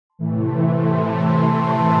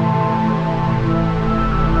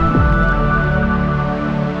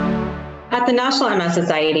At the National MS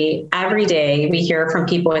Society, every day we hear from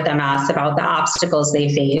people with MS about the obstacles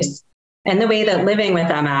they face and the way that living with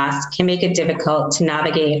MS can make it difficult to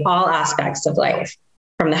navigate all aspects of life,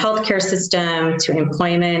 from the healthcare system to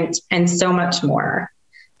employment and so much more.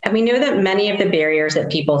 And we know that many of the barriers that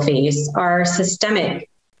people face are systemic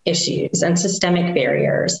issues and systemic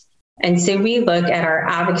barriers. And so we look at our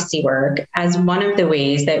advocacy work as one of the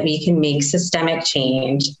ways that we can make systemic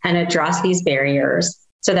change and address these barriers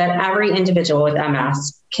so that every individual with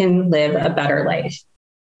MS can live a better life.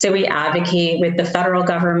 So we advocate with the federal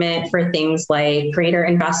government for things like greater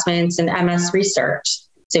investments in MS research,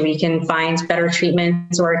 so we can find better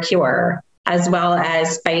treatments or a cure, as well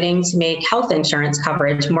as fighting to make health insurance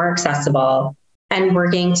coverage more accessible and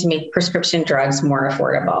working to make prescription drugs more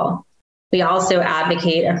affordable. We also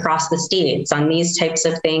advocate across the states on these types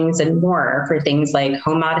of things and more for things like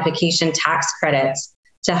home modification tax credits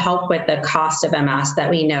to help with the cost of MS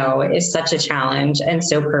that we know is such a challenge and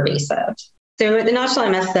so pervasive. So the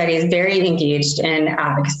National MS Society is very engaged in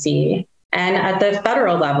advocacy. And at the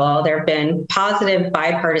federal level, there have been positive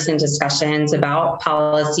bipartisan discussions about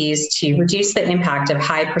policies to reduce the impact of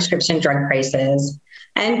high prescription drug prices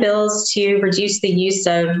and bills to reduce the use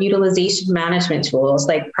of utilization management tools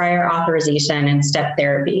like prior authorization and step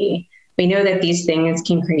therapy. We know that these things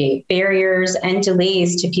can create barriers and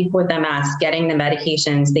delays to people with MS getting the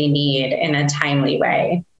medications they need in a timely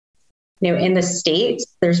way. In the states,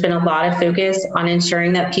 there's been a lot of focus on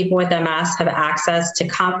ensuring that people with MS have access to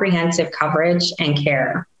comprehensive coverage and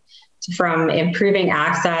care, from improving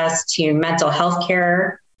access to mental health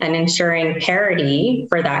care and ensuring parity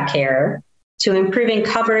for that care, to improving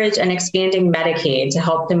coverage and expanding Medicaid to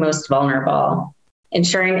help the most vulnerable.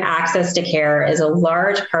 Ensuring access to care is a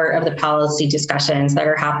large part of the policy discussions that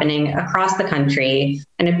are happening across the country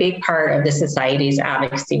and a big part of the society's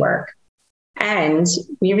advocacy work. And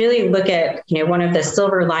we really look at, one of the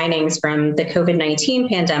silver linings from the COVID-19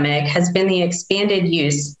 pandemic has been the expanded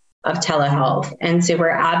use of telehealth. And so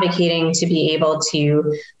we're advocating to be able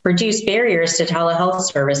to reduce barriers to telehealth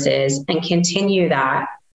services and continue that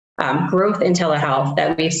growth in telehealth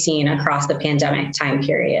that we've seen across the pandemic time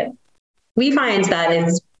period. We find that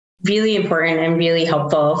is really important and really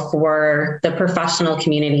helpful for the professional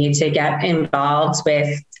community to get involved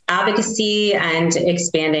with advocacy and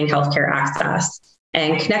expanding healthcare access.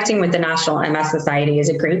 And connecting with the National MS Society is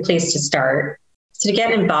a great place to start. So to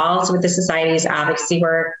get involved with the Society's advocacy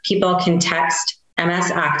work, people can text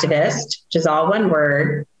MS Activist, which is all one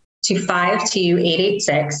word, to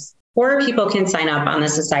 52886, or people can sign up on the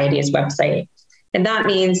Society's website. And that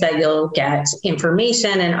means that you'll get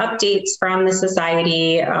information and updates from the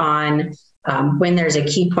Society on when there's a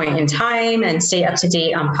key point in time and stay up to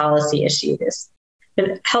date on policy issues.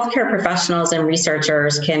 But healthcare professionals and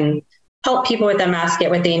researchers can help people with MS get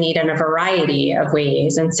what they need in a variety of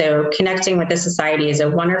ways. And so connecting with the Society is a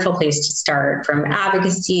wonderful place to start, from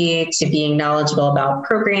advocacy to being knowledgeable about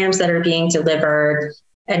programs that are being delivered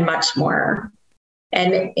and much more.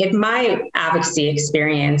 And in my advocacy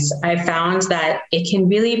experience, I found that it can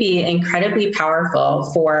really be incredibly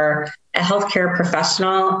powerful for a healthcare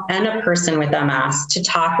professional and a person with MS to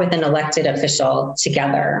talk with an elected official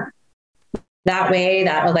together. That way,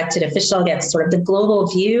 that elected official gets sort of the global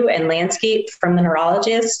view and landscape from the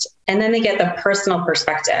neurologist, and then they get the personal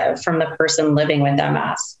perspective from the person living with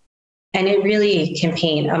MS. And it really can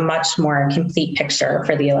paint a much more complete picture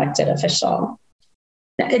for the elected official.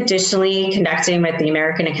 Additionally, connecting with the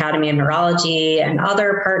American Academy of Neurology and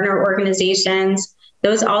other partner organizations,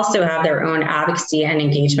 those also have their own advocacy and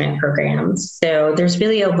engagement programs. So there's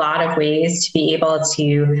really a lot of ways to be able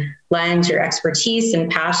to lend your expertise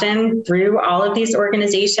and passion through all of these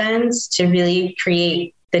organizations to really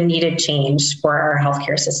create the needed change for our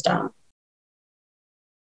healthcare system.